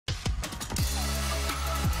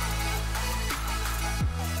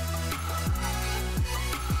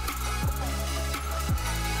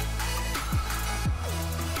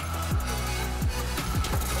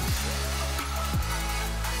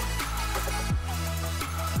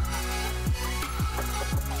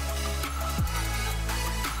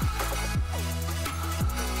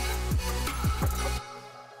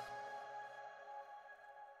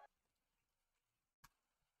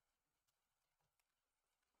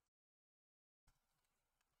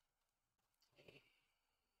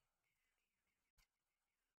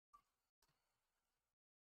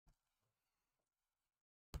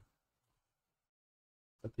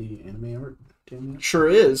the anime art cameo? Sure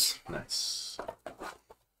is. Nice.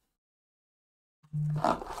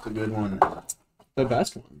 It's a good one. The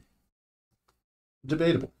best one.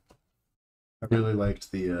 Debatable. I really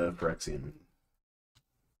liked the Phyrexianized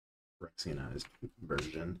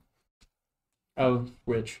version. Of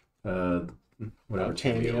which? Whatever cameo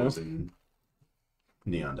cameo. was in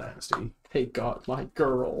Neon Dynasty. They got my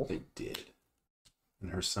girl. They did.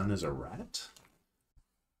 And her son is a rat?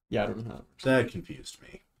 Yeah, I don't know how. That confused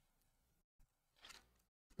me.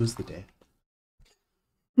 Who's the dad?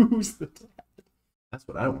 Who's the dad? That's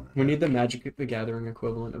what I want. We need the Magic the Gathering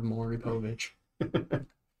equivalent of Maury Povich.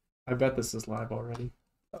 I bet this is live already.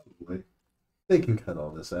 Probably. They can cut all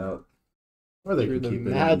this out. Or they Through can the keep it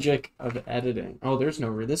in. magic of editing. Oh, there's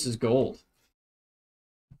no... This is gold.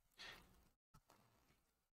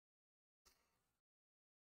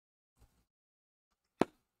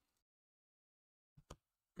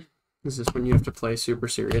 Is this when you have to play super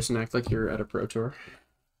serious and act like you're at a pro tour?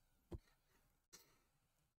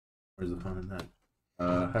 Where's the fun in that?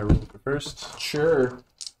 Hyrule for first. Sure.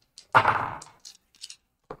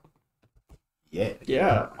 Yeah.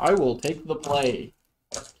 Yeah, I will take the play.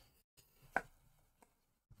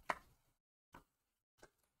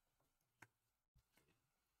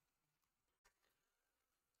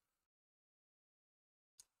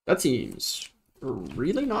 That seems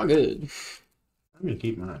really not good. I'm gonna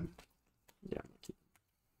keep mine. Yeah.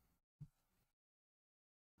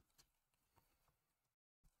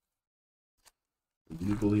 Do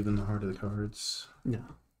you believe in the heart of the cards? No.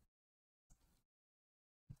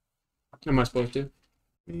 Am I supposed to?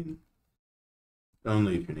 I mean,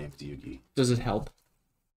 only if your name's Yugi. Does it help?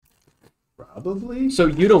 Probably. So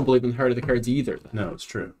you don't believe in the heart of the cards either, then? No, it's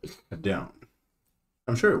true. I don't.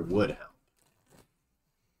 I'm sure it would help.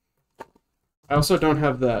 I also don't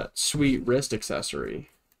have that sweet wrist accessory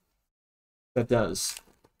that does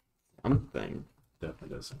something.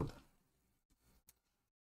 Definitely does something.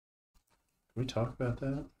 Can we talk about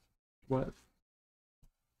that? What?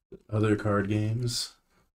 Other card games?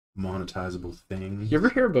 Monetizable things? You ever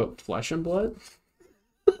hear about Flesh and Blood?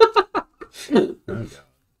 Oh, God.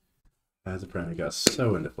 As a friend, I got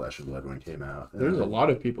so into Flesh and Blood when it came out. There's a lot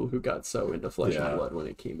of people who got so into Flesh Yeah. and Blood when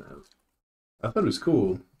it came out. I thought it was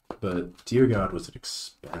cool, but dear God, was it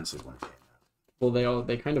expensive when it came out. Well,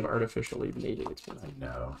 they kind of artificially made it expensive. I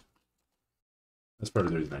know. That's part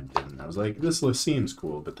of the reason I didn't. I was like, this list seems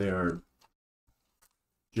cool, but they are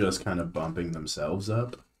just kind of bumping themselves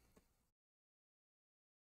up.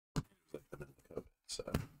 Like the middle of COVID, so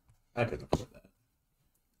I couldn't afford that.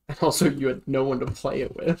 And also, you had no one to play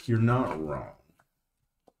it with. You're not wrong.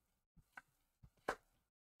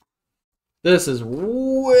 This is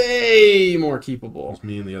way more keepable. It's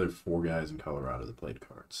me and the other 4 guys in Colorado that played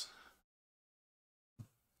cards.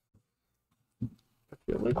 I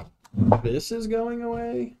feel like this is going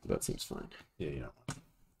away. That seems fine. Yeah, you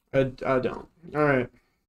don't. I don't. All right.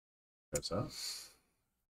 That's up.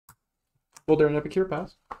 Well, they're an Epicure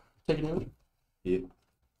pass. Take an image. Yep.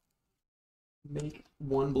 Make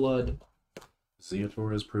 1 blood.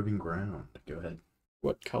 Zeotor is proving ground. Go ahead.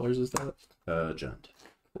 What colors is that? Junt.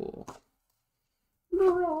 Cool.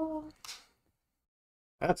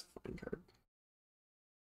 That's a fine card.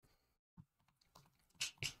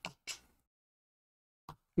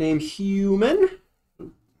 Name human.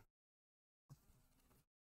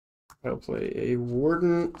 I'll play a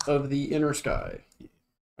Warden of the Inner Sky.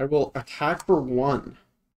 I will attack for 1.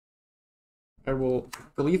 I will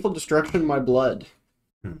Gleeful Destruction my blood.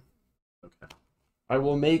 Okay. I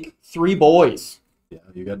will make 3 boys. Yeah,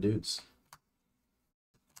 you got dudes.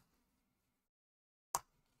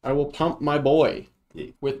 I will pump my boy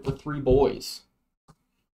Yeah. with the 3 boys.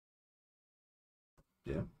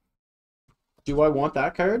 Yeah. Do I want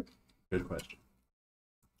that card? Good question.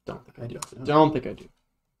 Don't think I do. don't know. Don't think I do.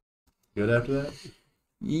 Good after that?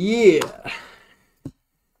 Yeah.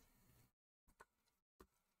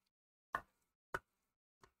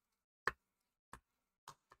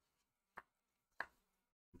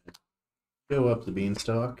 Go up the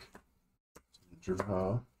beanstalk.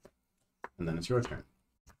 Draw. And then it's your turn.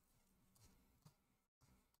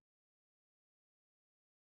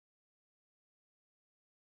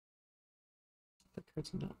 That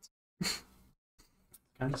card's nuts.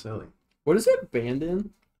 Kind of silly. What is it banned in?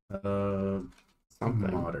 Something.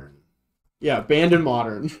 Modern. Yeah, banned in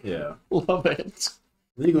modern. Yeah. Love it.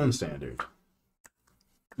 Legal and standard.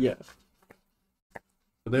 Yeah.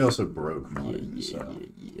 But they also broke modern, Yeah. so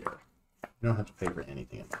you don't have to pay for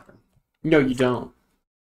anything in modern. No, you don't.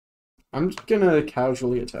 I'm just gonna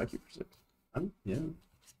casually attack you for 6. Yeah.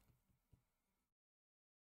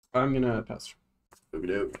 I'm gonna pass.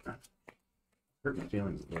 Okey-doke. Hurt my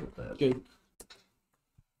feelings a little bit. Good.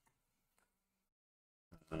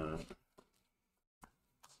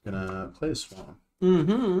 Gonna play a swamp.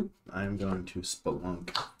 Mm-hmm. I'm going to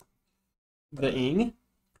Spelunk. The Ing?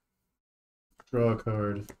 Draw a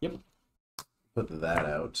card. Yep. Put that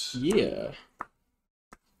out. Yeah.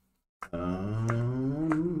 Good.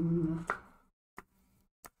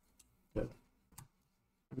 I'm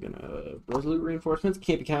gonna Resolute Reinforcements.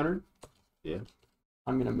 Can't be countered. Yeah.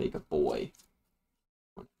 I'm gonna make a boy.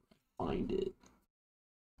 Find it.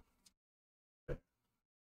 Okay.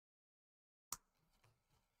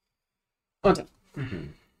 On top. Mm-hmm.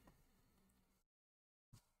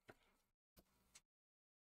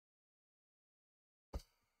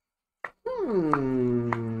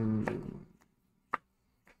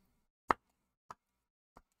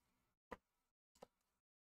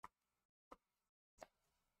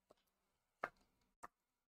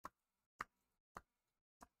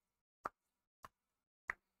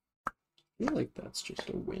 I feel like that's just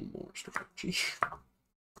a win more strategy.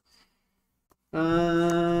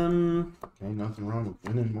 Okay, nothing wrong with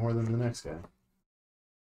winning more than the next guy.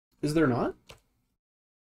 Is there not?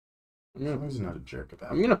 As long as he's not a jerk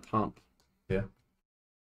about it. I'm gonna pump. Yeah.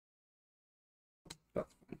 That's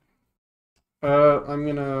fine. I'm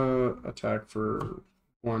gonna attack for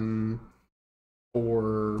 1,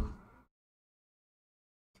 4,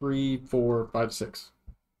 3, 4, 5, 6.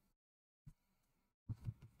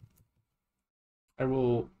 I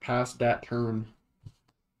will pass that turn.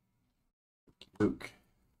 Luke.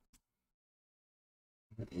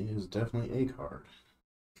 That is definitely a card.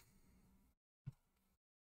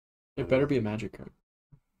 It better be a magic card.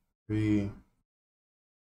 3.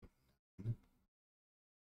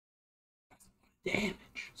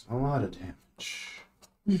 Damage. It's a lot of damage.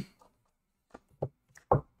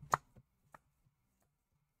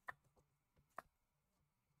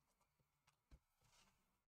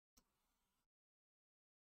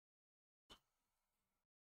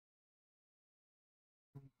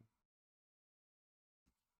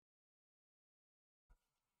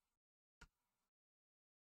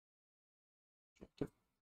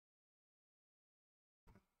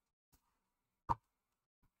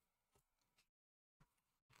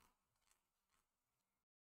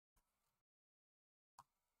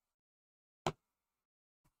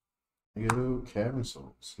 I go Cavern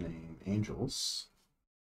Souls. Name Angels.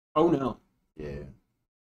 Oh no. Yeah.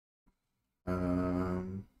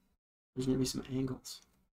 There's gonna be some angles.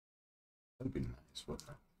 That'd be nice, wouldn't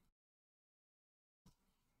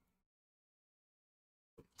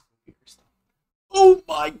it? Oh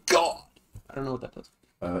my god! I don't know what that does.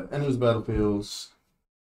 Enters battlefields.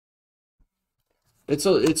 It's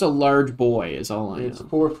a large boy, is all I It's know.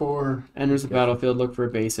 4/4. Enters the battlefield, look for a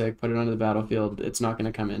basic, put it onto the battlefield. It's not going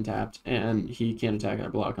to come in tapped, and he can't attack our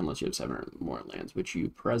block unless you have 7 or more lands, which you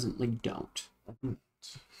presently don't.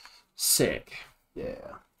 Sick.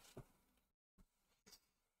 Yeah.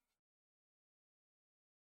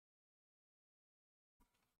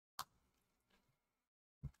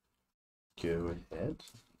 Go ahead.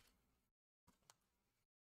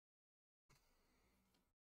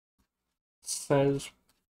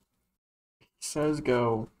 Says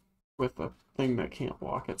go with a thing that can't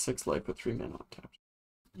walk at 6 life with 3 mana tapped.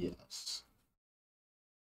 Yes.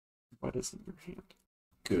 What is in your hand?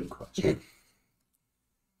 Good question.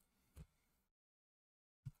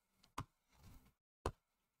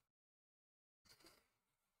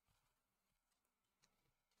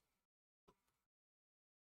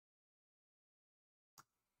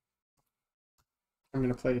 I'm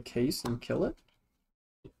going to play a case and kill it.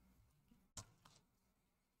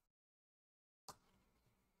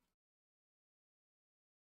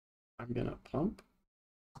 I'm going to pump.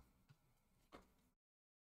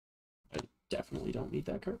 I definitely don't need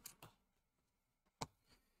that card.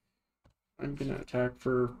 I'm going to attack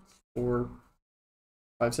for 4,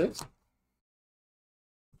 5, 6.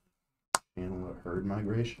 And what, herd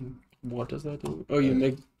migration? What does that do? Oh, you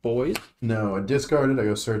make boys? No, I discarded. I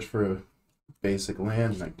go search for a basic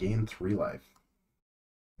land, and I gain 3 life.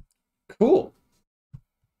 Cool.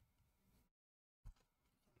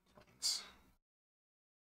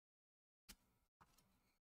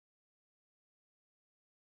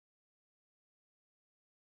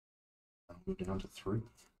 I'll go down to 3.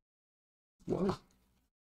 Whoa.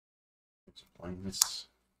 Playing this.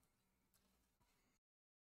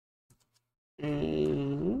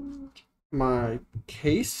 And my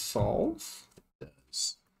case solves.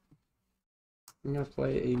 Does. I'm going to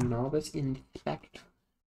play a Novice Infector.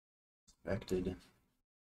 Expected.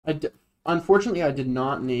 Unfortunately, I did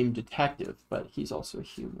not name Detective, but he's also a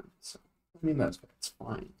human, so I mean, that's fair. it's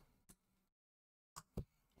fine.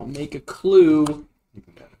 I'll make a clue. You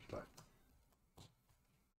can get it, but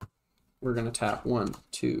We're going to tap 1,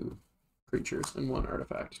 2 creatures and 1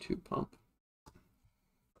 artifact to pump.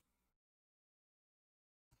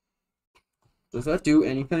 Does that do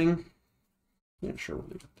anything? Yeah, sure, we'll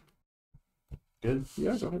do it. good.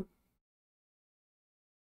 Yeah, go ahead.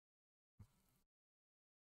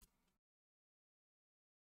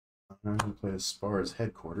 I'm going to play as Spar's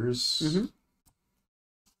headquarters. Mm-hmm.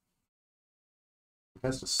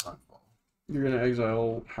 Cast a Sunfall. You're going to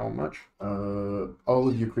exile how much? All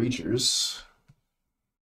of your creatures.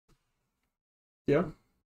 Yeah.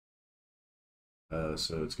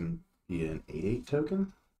 So it's going to be an 8/8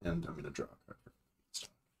 token, and I'm going to draw a card.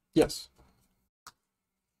 Yes.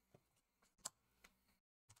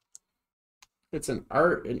 It's an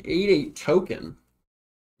 8/8 token.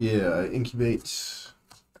 Yeah, incubate.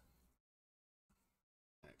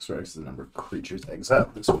 Extracts the number of creatures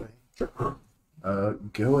exiled this way. Sure.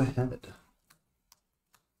 Go ahead.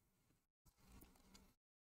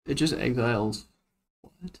 It just exiles.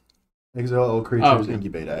 What? Exile all creatures, Oh, okay.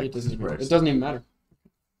 incubate X. It doesn't even matter.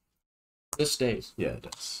 This stays. Yeah, it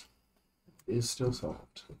does. It is still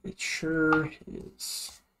solved. It sure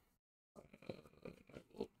is. I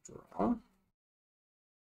will draw.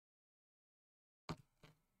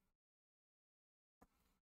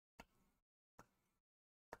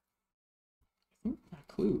 I think my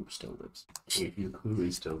clue still lives. Your clue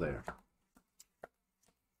is still there.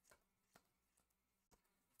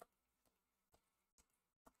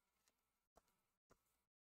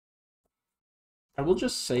 I will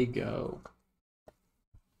just say go.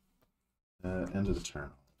 End of the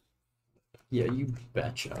turn. Yeah, you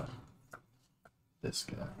betcha. This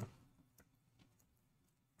guy.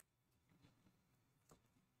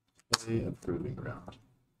 Play a proving ground.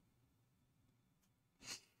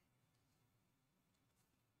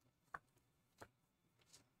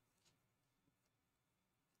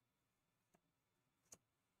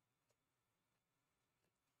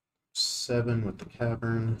 Seven with the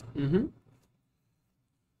cavern. Mm-hmm.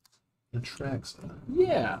 Atraxa.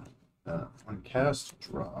 Yeah. On cast,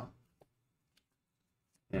 draw.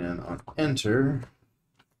 And on enter,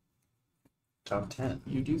 top 10.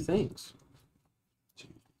 You do things. 2,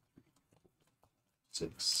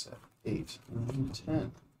 6, 7, 8, 9,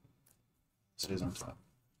 10. Stays on top.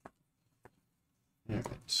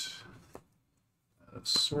 Alright.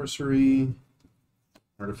 Sorcery,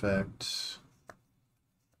 artifact,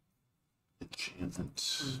 enchantment.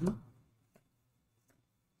 Mm-hmm.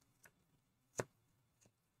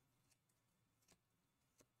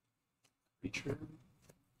 Creature.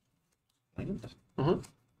 Land. Uh-huh.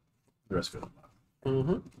 The rest go to the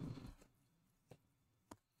bottom.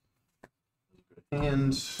 Mm-hmm.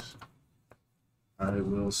 And I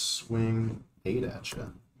will swing 8 at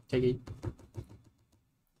you. Take 8.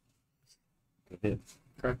 Good hit.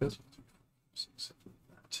 Crack this. 6,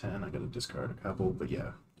 7, 10. I gotta discard a couple, but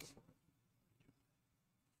yeah.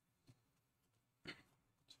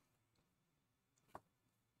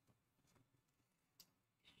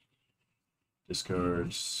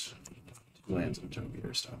 Discards 2 lands and a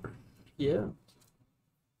Topiary Stopper. Yeah.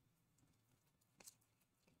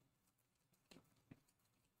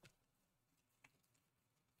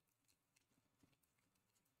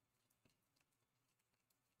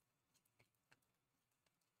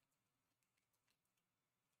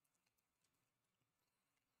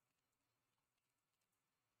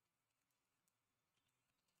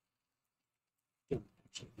 Don't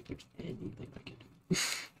actually think there's anything I can do.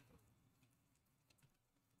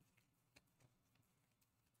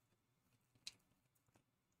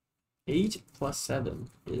 8 plus 7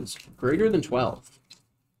 is greater than 12.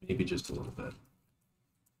 Maybe just a little bit.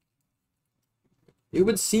 It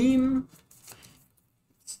would seem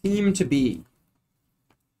to be.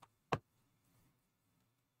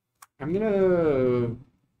 I'm gonna.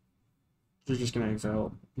 You're just gonna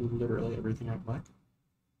exile literally everything I play.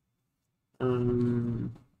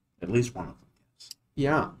 At least one of them, yes.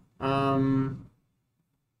 Yeah. And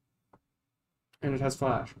it has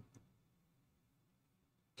flash.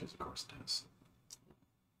 Because of course it is.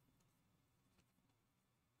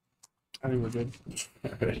 I think we're good.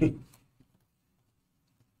 Alrighty.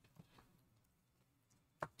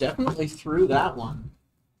 Definitely through that one.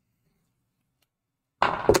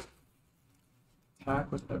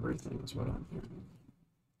 Attack with everything is what I'm hearing.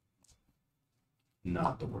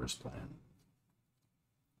 Not the worst plan.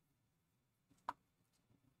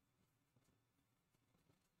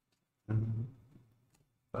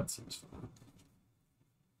 That seems fun.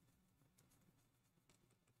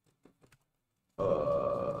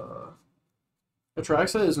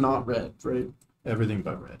 Atraxa is not red, right? Everything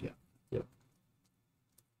but red, yeah. Yep.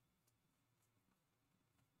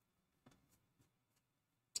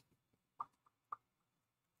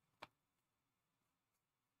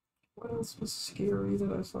 What else was scary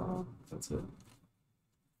that I saw? That's it.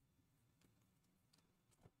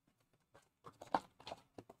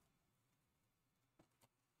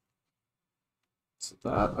 So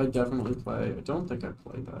that I definitely play. I don't think I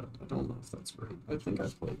play that. I don't know if that's right. I think I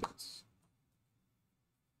play this.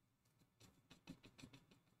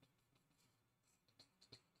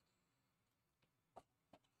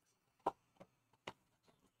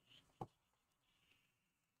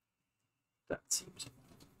 That seems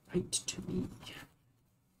right to me.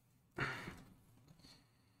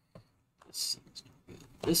 This seems not good.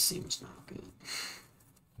 This seems not good.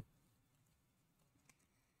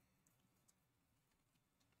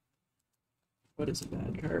 What is a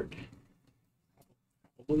bad card?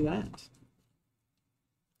 Probably that.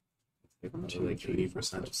 They want to like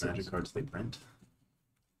 80% of Magic cards they print.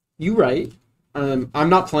 You right. I'm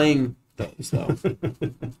not playing those though.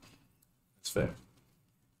 That's fair.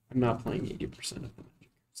 I'm not playing 80% of the Magic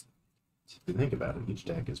cards. If you think about it, each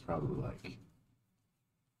deck is probably like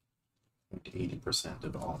 80%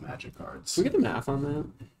 of all Magic cards. Can we get the math on that?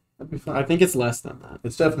 That'd be fun. I think it's less than that.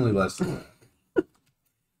 It's definitely less than that.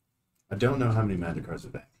 I don't know how many Magic cards are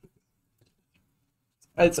back.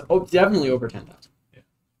 It's definitely over 10,000. Yeah.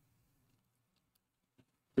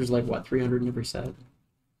 There's like, what, 300 in every set?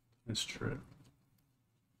 That's true.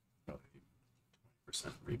 Probably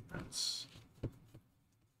 20% reprints.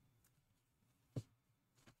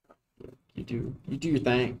 You do your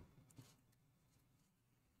thing.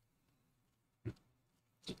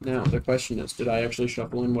 Now, the question is, did I actually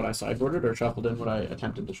shuffle in what I sideboarded or shuffled in what I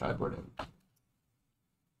attempted to sideboard in?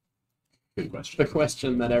 Good question. The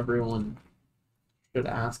question that everyone should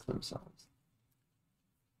ask themselves.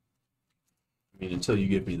 I mean, until you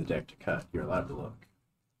give me the deck to cut, you're allowed to look.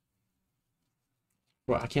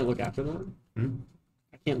 Well, I can't look after that? Hmm?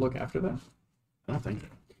 I can't look after that? I don't think.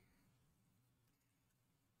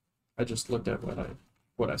 I just looked at what I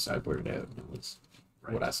sideboarded out, and it was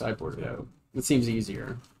Right. what I sideboarded out. It seems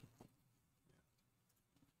easier.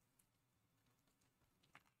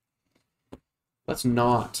 Let's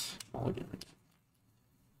not mulligan again.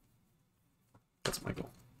 That's my goal.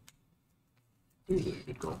 Usually a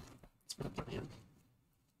good goal. That's my plan.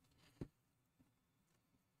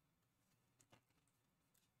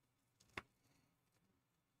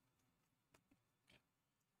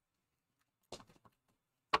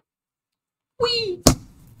 Whee!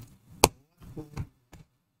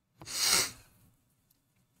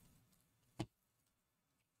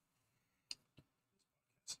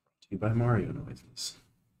 You buy Mario noises.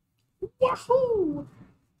 Wahoo!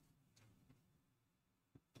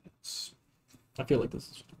 It's I feel like this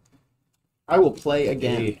is. I will play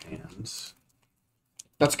again. a hand.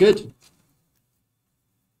 That's good.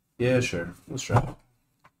 Yeah, sure. Let's try it.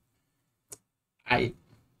 I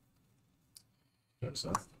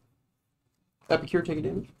So, Epicure take a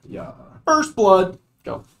damage. yeah. First blood.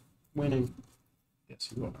 Go. Winning. Yes,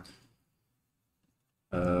 you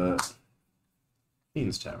are.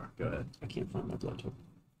 Fiend's Tower. Go ahead. I can't find my blood token.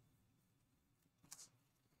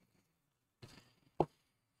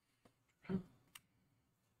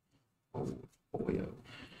 Oh boy,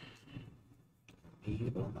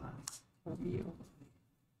 Evil Knight. oh me.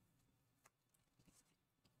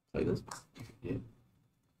 Play this. Yeah.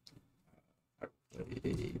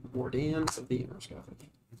 Play Warden of the Inner Sky.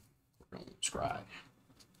 We're going Scry.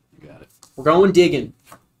 You got it. We're going digging.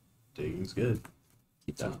 Digging's good.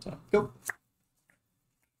 Keep that on top. Go.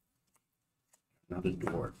 Not a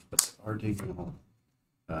dwarf, but our digging hole.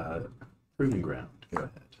 Proving ground. Go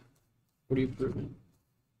ahead. What are you proving?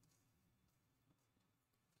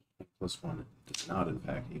 +1 does not in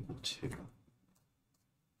fact equal 2.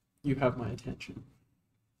 You have my attention.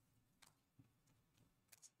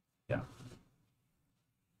 Yeah.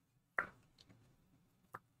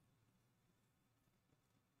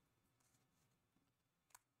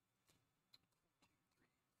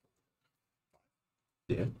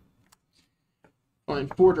 Yeah. Fine.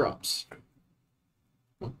 4 drops.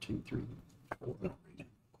 1, 2, 3, 4,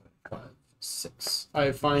 5, 6.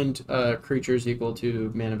 I find creatures equal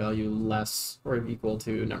to mana value less or equal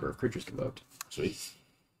to number of creatures convoked. Sweet.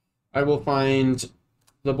 I will find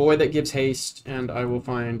the boy that gives haste, and I will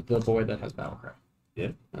find the boy that has battle cry.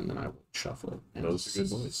 Yeah. And then I will shuffle and Those are good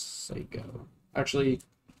boys. say go. Actually,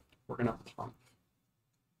 we're gonna pump.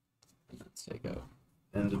 And then say go.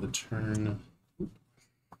 End of the turn.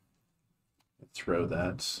 Throw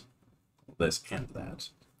that. This and that.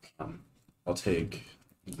 I'll take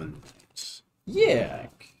the knight. Yeah.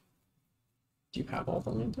 Do you have all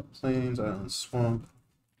the land types? Plains, Island, Swamp,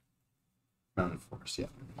 Mountain Forest. Yeah.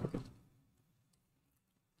 Okay.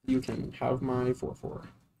 You can have my 4/4.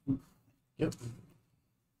 Yep.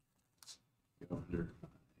 Go under.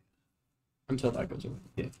 Until that goes away.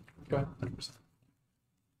 Yeah. Go ahead. 100%.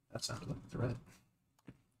 That sounded like a threat.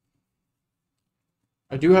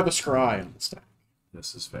 I do have a scry on the stack.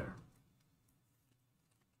 This is fair.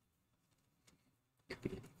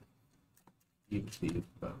 You beat it,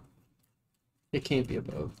 but It can't be a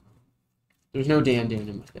boat. There's no Dan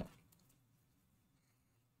in my deck.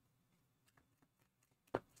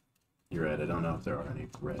 you're right. I don't know if there are any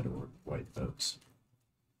red or white boats.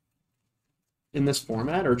 In this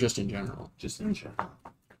format or just in general? Just in general.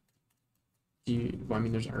 I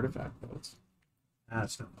mean, there's artifact boats.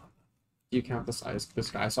 That's no fun. Do you count the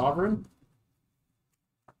Sky Sovereign?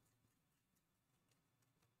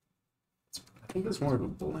 I think it's more of a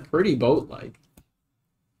blend. Pretty boat-like.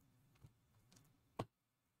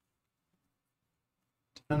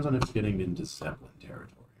 Depends on if it's getting into Zeppelin territory.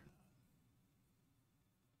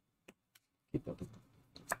 Keep up.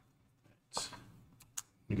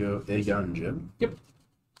 You go Aegon Jib. Yep.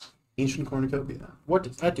 Ancient Cornucopia. What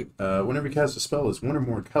does that do? Whenever you cast a spell as one or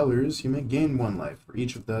more colors, you may gain 1 life for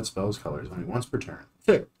each of that spell's colors only once per turn.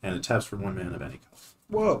 Sick. And it taps for 1 mana of any color.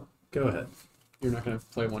 Whoa. Go ahead. You're not going to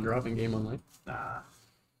play 1-drop in game 1 life? Nah.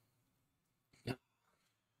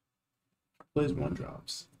 Plays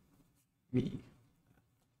 1-drops. Me.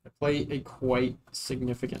 I play a quite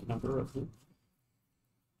significant number of them.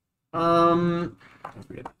 Don't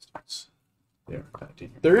forget these dudes. They are packed in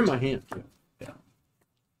here. They're in my hand. Yeah.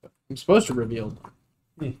 I'm supposed to reveal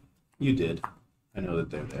them. You did. I know that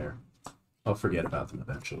they're there. I'll forget about them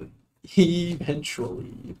eventually.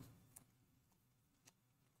 Eventually.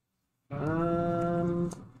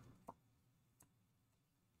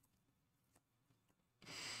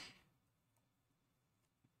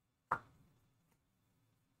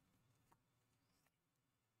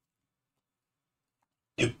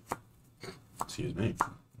 Excuse me.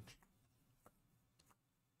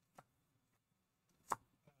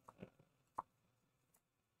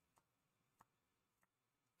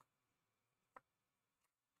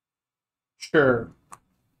 Sure.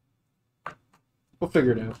 We'll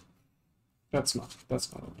figure it out. That's not a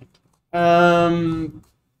land.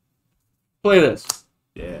 Play this.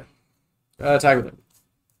 Yeah. Attack with it.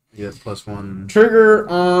 You get +1. Trigger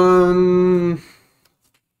on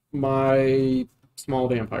my small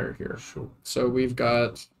vampire here. Sure. So we've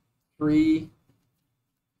got 3,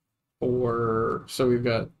 4. So we've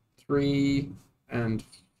got 3 and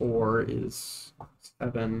 4 is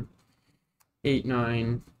 7, 8,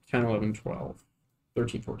 9, 10, 11, 12,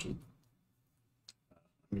 13, 14.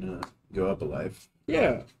 I'm going to go up a life.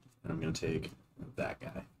 Yeah. And I'm going to take that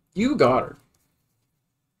guy. You got her.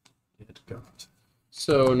 It got.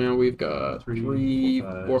 So now we've got 3, 3,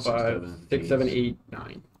 4, 4, 5, 5, 6, 7, 8,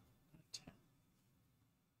 9.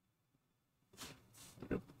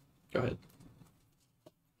 Go ahead.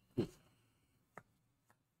 I'm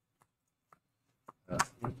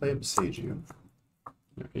going to play a Besage You.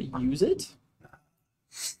 Okay, use it.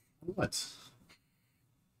 What?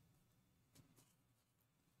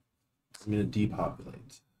 I'm going to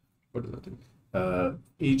depopulate. What does that do?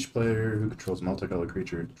 Each player who controls a multicolored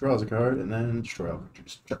creature draws a card and then destroy all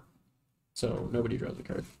creatures. Sure. So nobody draws a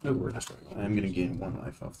card. No, we're destroying all. I'm going to gain 1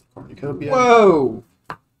 life off the Cornucopia. Whoa!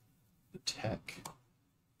 The tech.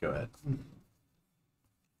 Go ahead.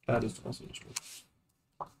 That is also destroyed.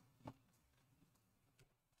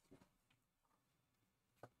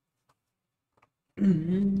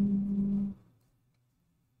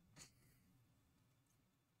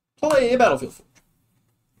 Play a Battlefield Forge.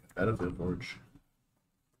 Battlefield Forge.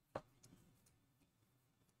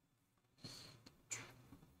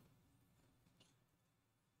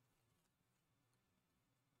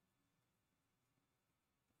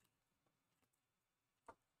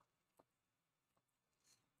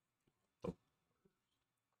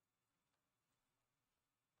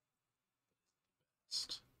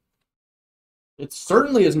 It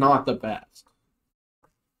certainly is not the best.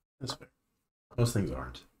 That's fair. Most things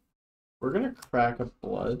aren't. We're gonna crack a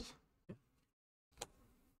blood.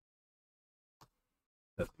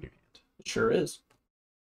 That's in your hand. It sure is.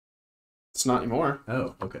 It's not anymore.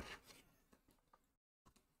 Oh, okay.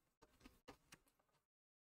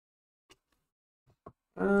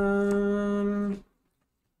 I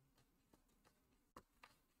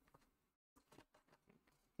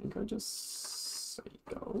think I just say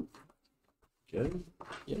go. Good.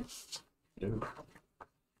 Yeah. No.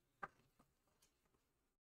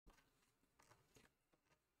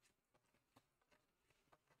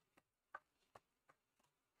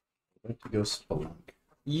 I'd like to go Spelunk.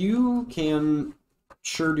 You can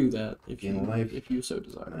sure do that if Gain you life. if you so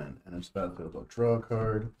desire. And it's Battlefield. I'll draw a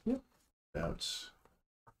card. Yep. About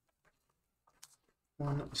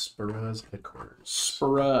one Spura's headquarters.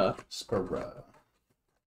 Spura. Spura.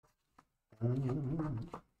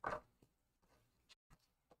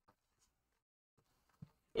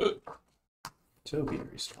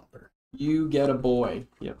 Topiary Stomper. You get a boy.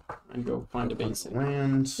 Yep. And go find a basic.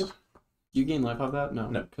 Land. Yep. You gain life off that? No.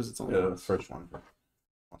 No. Because it's only The first one for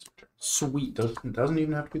once per turn. Sweet. Doesn't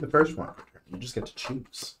even have to be the first one per turn. You just get to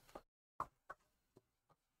choose.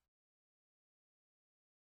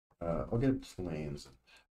 I'll get planes.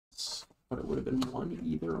 But it would have been one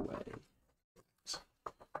either way.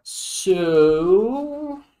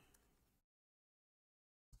 So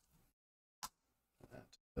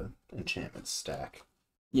The enchantment stack.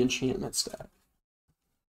 the enchantment stack.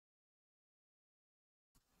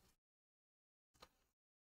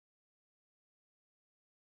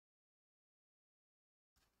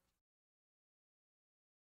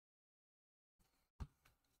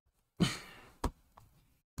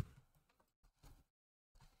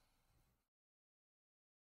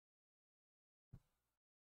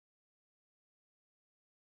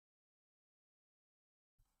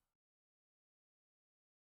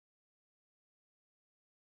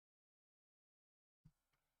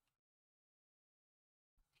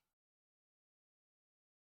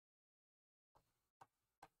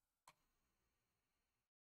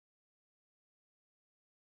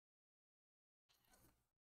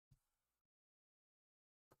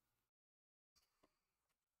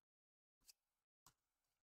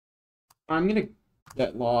 I'm gonna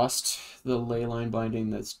get lost the leyline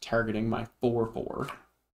binding that's targeting my 4/4.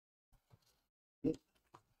 You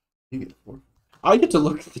get 4. I get to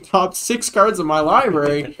look at the top 6 cards of my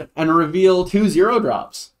library and reveal 2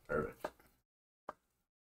 0-drops. Perfect.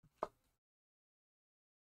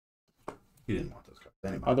 You didn't want those cards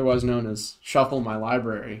anyway. Otherwise known as shuffle my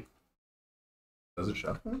library. Does it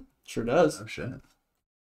shuffle? Sure does. Oh shit.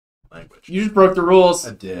 Language. You just broke the rules.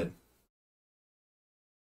 I did.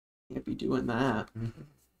 Can't be doing that. Mm-hmm.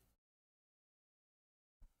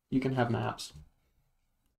 You can have maps.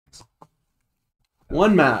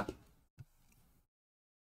 1 map.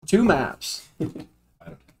 2 maps. I don't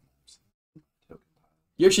have maps.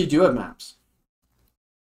 You actually do have maps.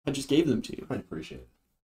 I just gave them to you. I appreciate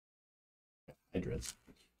it. Hydras.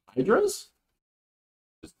 Hydras?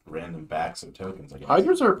 Just random backs of tokens, I guess.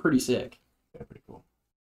 Hydras are pretty sick. They're pretty cool.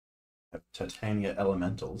 Titania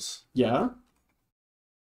Elementals. Yeah?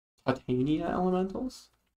 Titania elementals?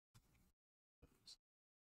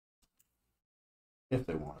 If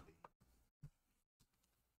they want to be.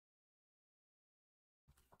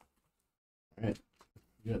 Alright.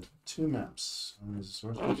 You got 2 maps. One is a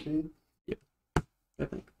source sheet. I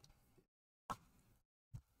think.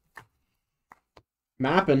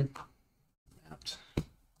 Mapping. Mapped.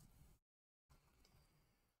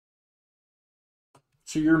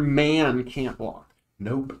 So your man can't block.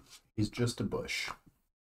 Nope. He's just a bush.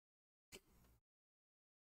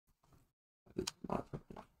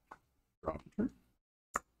 Draw turn.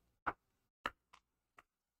 I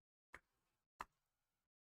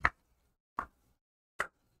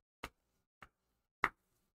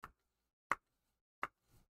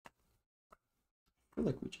feel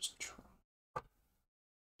like we just try.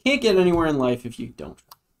 Can't get anywhere in life if you don't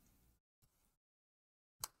try.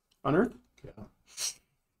 Unearth? Yeah.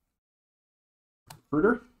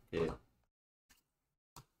 Recruiter? Yeah.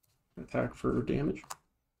 Attack for damage.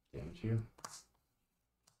 Damage you.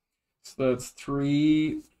 So that's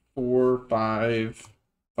 3, 4, 5.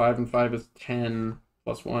 5 and 5 is 10.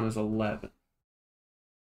 Plus 1 is 11.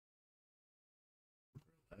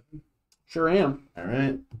 Sure am.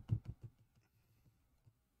 Alright.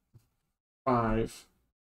 5,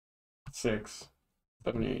 6,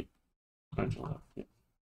 7, 8, 9, 10, 11. Yeah.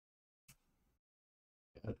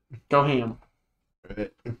 Go ham.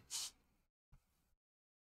 Alright.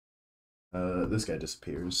 This guy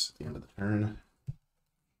disappears at the end of the turn.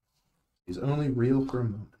 He's only real for a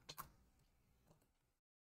moment.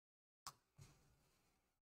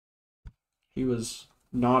 He was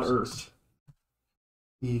not Earth.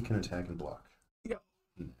 He can attack and block. Yeah.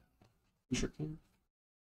 You sure can.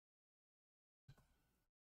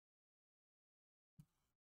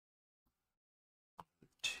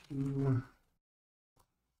 Two.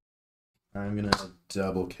 I'm gonna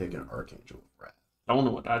double kick an Archangel of Wrath. I don't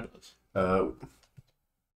know what that does.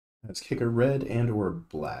 Let's kick a red and or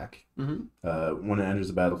black. Mm-hmm. When it enters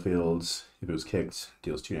the battlefield, if it was kicked,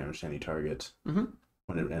 deals 2 damage to any target. Mm-hmm.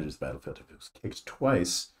 When it enters the battlefield, if it was kicked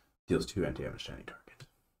twice, deals 2 damage to any target.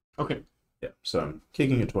 Okay. Yeah, so I'm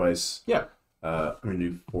kicking it twice. Yeah. I'm gonna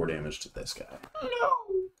do 4 damage to this guy. No.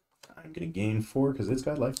 I'm gonna gain 4 because it's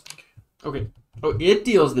got lifelink. Okay. Oh, it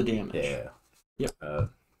deals the damage. Yeah.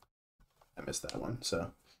 Yep. I missed that one.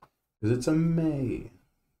 So, because it's a May,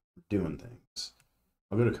 doing things.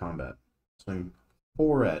 I'll go to combat. Swing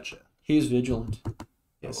 4 at you. He's vigilant.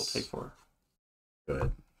 Yes. We'll take 4. Go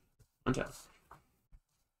ahead. Untap.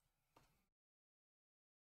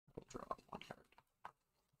 We'll draw 1 card.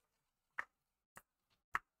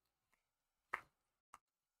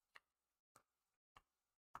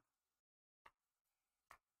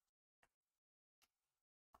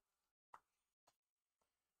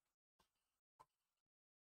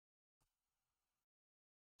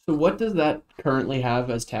 So what does that currently have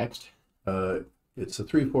as text? It's a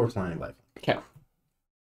 3/4 flying life. Okay.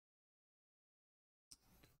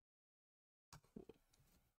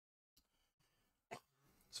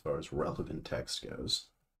 As far as relevant text goes.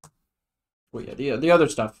 Well, yeah, the other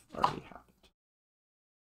stuff already happened.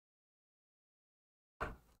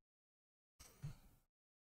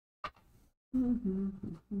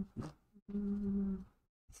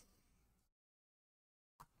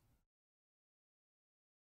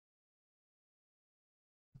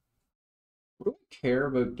 What do I care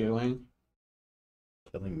about doing?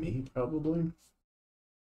 Killing me, probably.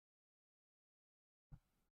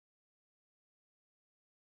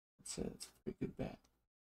 It's a pretty good bet.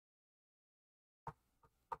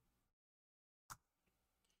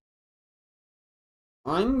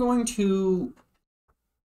 I'm going to...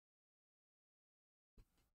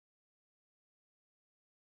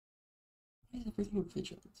 Why is everything in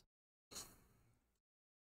vigilance?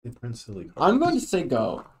 They print silly cards. I'm going to say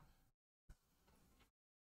go.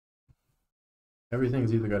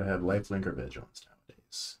 Everything's either got to have lifelink or vigilance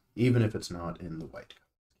nowadays, even if it's not in the white color.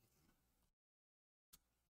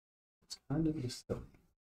 It's kind of just silly.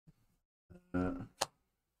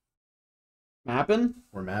 Mapping?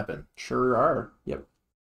 We're mapping. Sure are. Yep.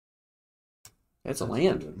 It's a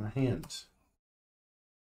land. In my hand.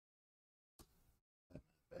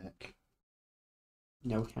 Back.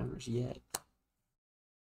 No counters yet.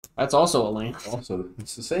 That's also a land. Also,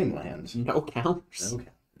 it's the same land. No counters. No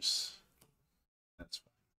counters. That's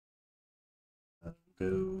fine. I'll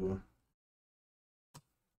go.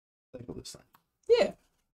 Cycle this thing. Yeah.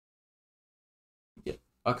 You get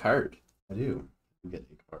a card. I do. You get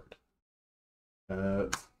a card.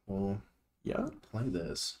 We'll Yeah. play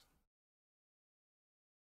this.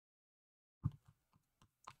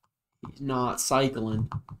 He's not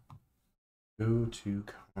cycling. Go to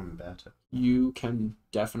combat. You can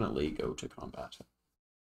definitely go to combat.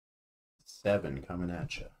 7 coming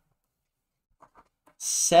at you.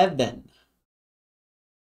 7.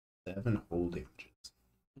 7 whole damages.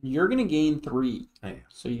 You're going to gain 3. I am.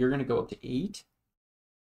 So you're going to go up to 8.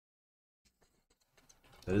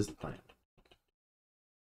 That is the plan.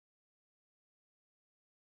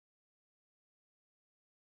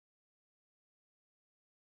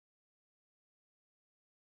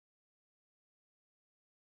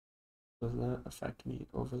 Does that affect me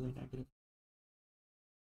overly negative?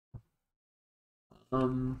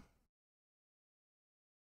 Couldn't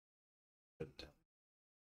tell.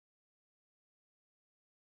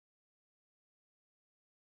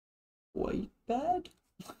 White bad?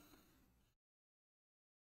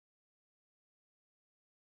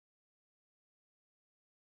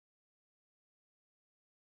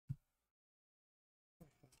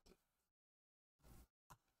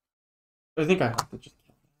 I think I have to just...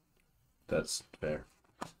 That's fair.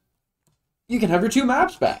 You can have your 2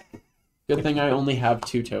 maps back. Good thing I only have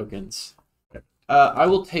 2 tokens. I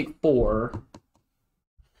will take 4.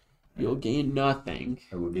 You'll gain nothing.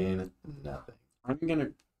 I will gain nothing. I'm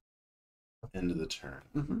gonna... End of the turn.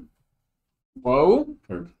 Mm-hmm. Whoa.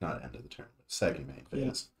 Or not end of the turn, but second main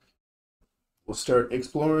phase. We'll start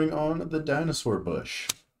exploring on the dinosaur bush.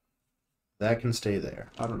 That can stay there.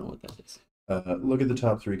 I don't know what that is. Look at the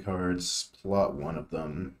top 3 cards, plot one of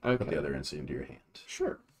them, put Okay. the other instant into your hand.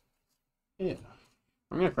 Sure. Yeah,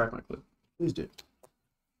 I'm gonna crack my clue. please do. It's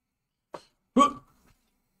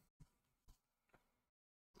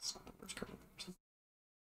not the worst card I've ever seen.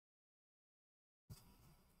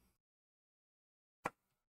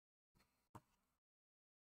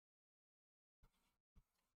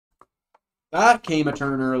 That came a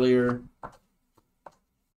turn earlier.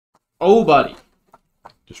 Oh, buddy.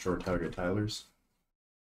 Destroy target tilers.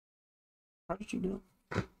 How did you know?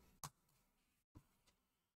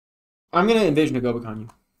 I'm gonna envision a Gobekon you.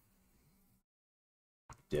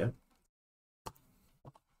 Yeah.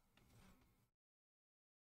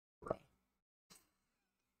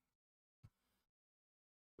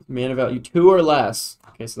 Mana value 2 or less.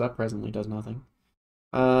 Okay, so that presently does nothing.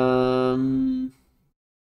 You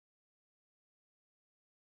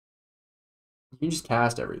can just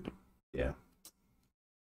cast everything. Yeah.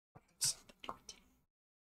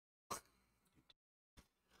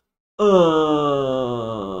 I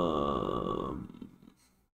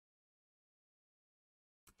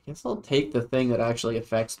guess I'll take the thing that actually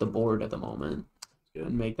affects the board at the moment Good.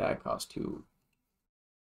 and make that cost 2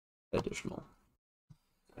 additional.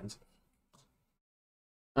 Expensive.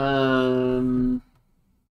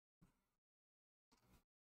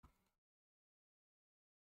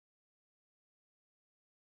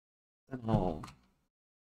 Oh.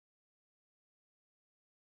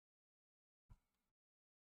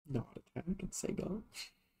 Not attack and say go.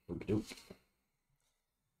 Okey-doke.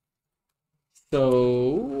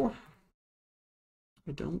 So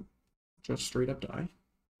I don't just straight up die,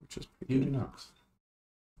 which is pretty You do good. not.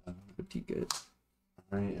 Pretty good.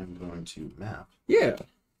 I am going to map. Yeah.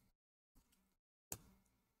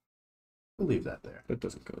 We'll leave that there. That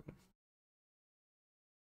doesn't go there.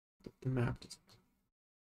 The map doesn't.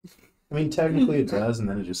 I mean, technically it does, and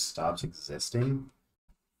then it just stops existing.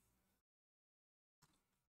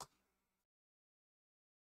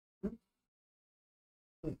 I'm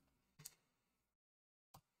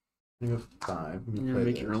going to go 5. I'm You're going gonna to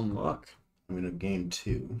make your own luck. I'm going to gain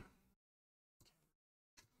 2.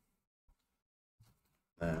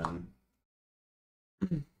 Then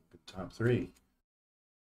top 3.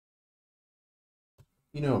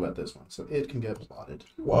 You know about this one, so it can get plotted.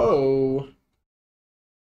 Whoa.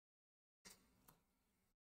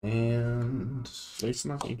 And At least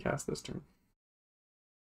not being cast this turn.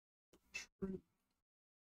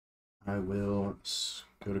 I will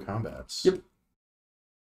go to combats. Yep.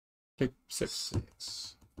 Take 6.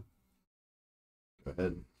 6. Go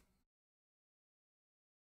ahead.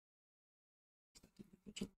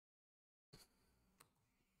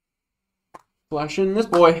 Flash in this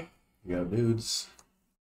boy. You got dudes.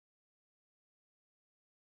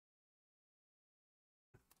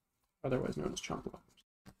 Otherwise known as chump blockers.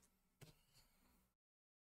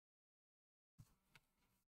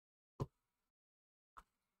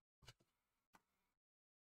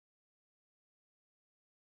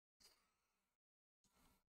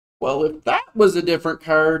 Well, if that was a different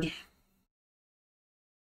card.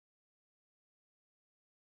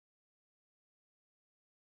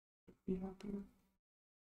 Be happier.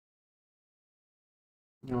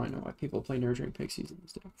 Now I know why people play Nurturing Pixies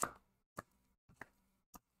instead.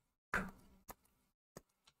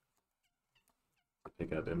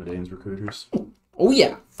 Pick up Emidane's recruiters. Oh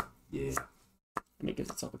yeah. Yeah. And it gives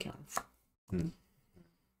itself a counter. Hmm.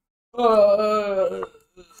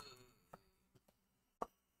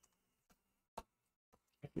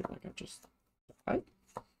 I feel like I just died.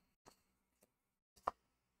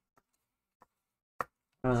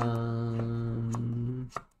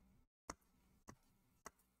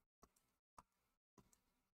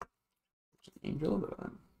 Angel, but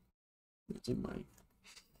I'm losing my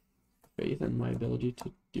faith and my ability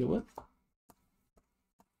to deal with.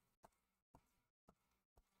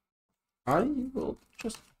 I will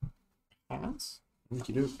just pass.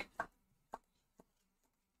 Okie doke.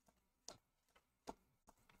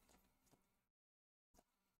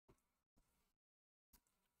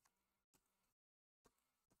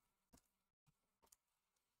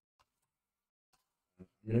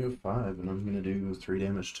 I'm gonna go 5, and I'm gonna do 3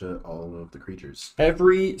 damage to all of the creatures.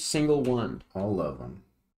 Every single one. All of them.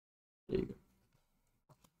 There you go.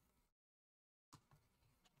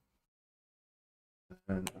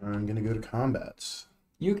 And I'm gonna go to combats.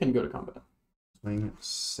 You can go to combat. Swing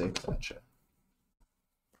 6 at you.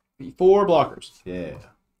 Be 4 blockers. Yeah.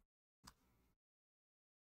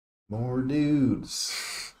 More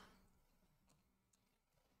dudes.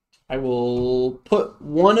 I will put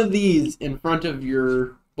one of these in front of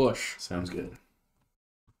your bush. Sounds good.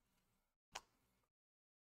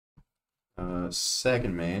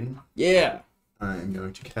 Second main, Yeah. I am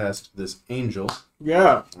going to cast this angel.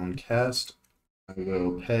 Yeah. On cast, I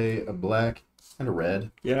will pay a black and a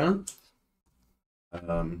red. Yeah.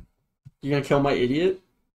 Um, You gonna kill my idiot?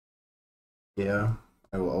 yeah.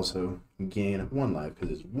 I will also gain 1 life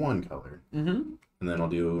because it's 1 color. Mm-hmm. And then I'll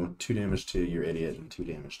do 2 damage to your idiot and 2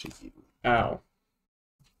 damage to you. Ow.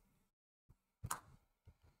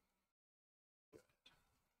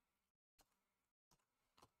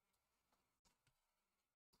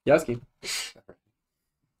 Yasky.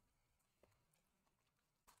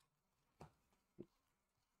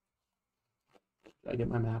 Did I get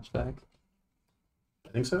my maps back?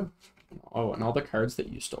 I think so. Oh, and all the cards that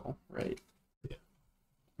you stole, right? Yeah.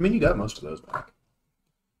 I mean, you got most of those back.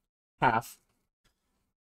 Half.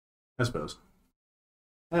 I suppose.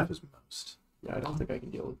 Half is most. Yeah, I don't think I can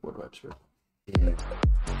deal with board wipes. Yeah.